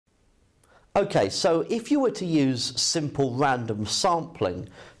Okay, so if you were to use simple random sampling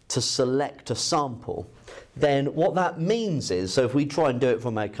to select a sample, then what that means is, so if we try and do it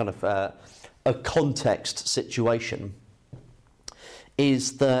from a kind of a context situation,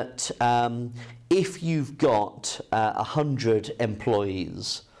 is that if you've got 100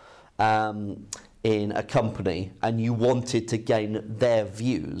 employees in a company and you wanted to gain their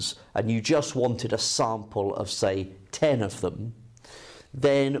views and you just wanted a sample of, say, 10 of them,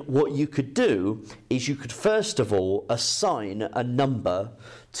 then what you could do is you could first of all assign a number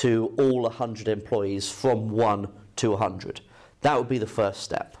to all 100 employees from 1 to 100. That would be the first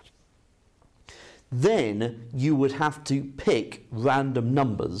step. Then you would have to pick random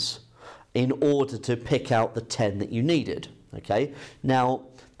numbers in order to pick out the 10 that you needed. Okay? Now,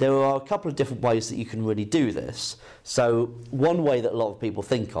 there are a couple of different ways that you can really do this. So one way that a lot of people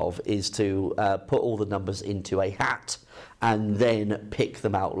think of is to put all the numbers into a hat and then pick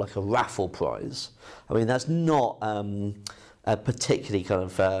them out like a raffle prize. I mean, that's not a particularly kind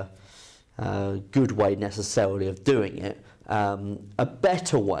of good way necessarily of doing it. A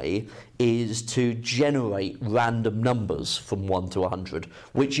better way is to generate random numbers from 1 to 100,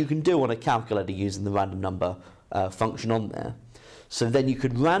 which you can do on a calculator using the random number function on there. So then you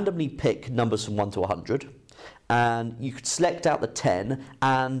could randomly pick numbers from 1 to 100, and you could select out the 10,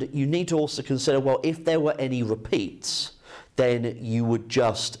 and you need to also consider, well, if there were any repeats, then you would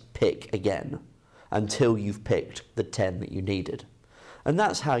just pick again until you've picked the 10 that you needed. And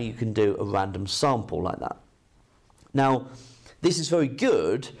that's how you can do a random sample like that. Now, this is very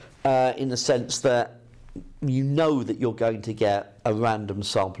good in the sense that you know that you're going to get a random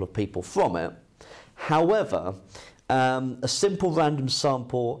sample of people from it. However, a simple random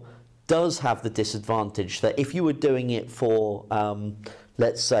sample does have the disadvantage that if you were doing it for,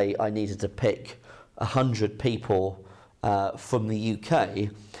 let's say I needed to pick 100 people from the UK,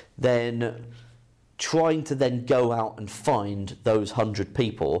 then trying to then go out and find those 100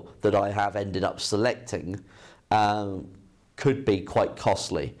 people that I have ended up selecting could be quite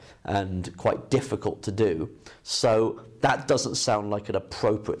costly and quite difficult to do. So that doesn't sound like an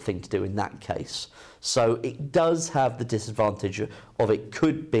appropriate thing to do in that case. So it does have the disadvantage of it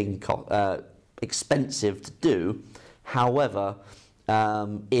could be expensive to do. However,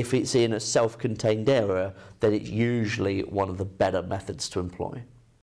 if it's in a self-contained area, then it's usually one of the better methods to employ.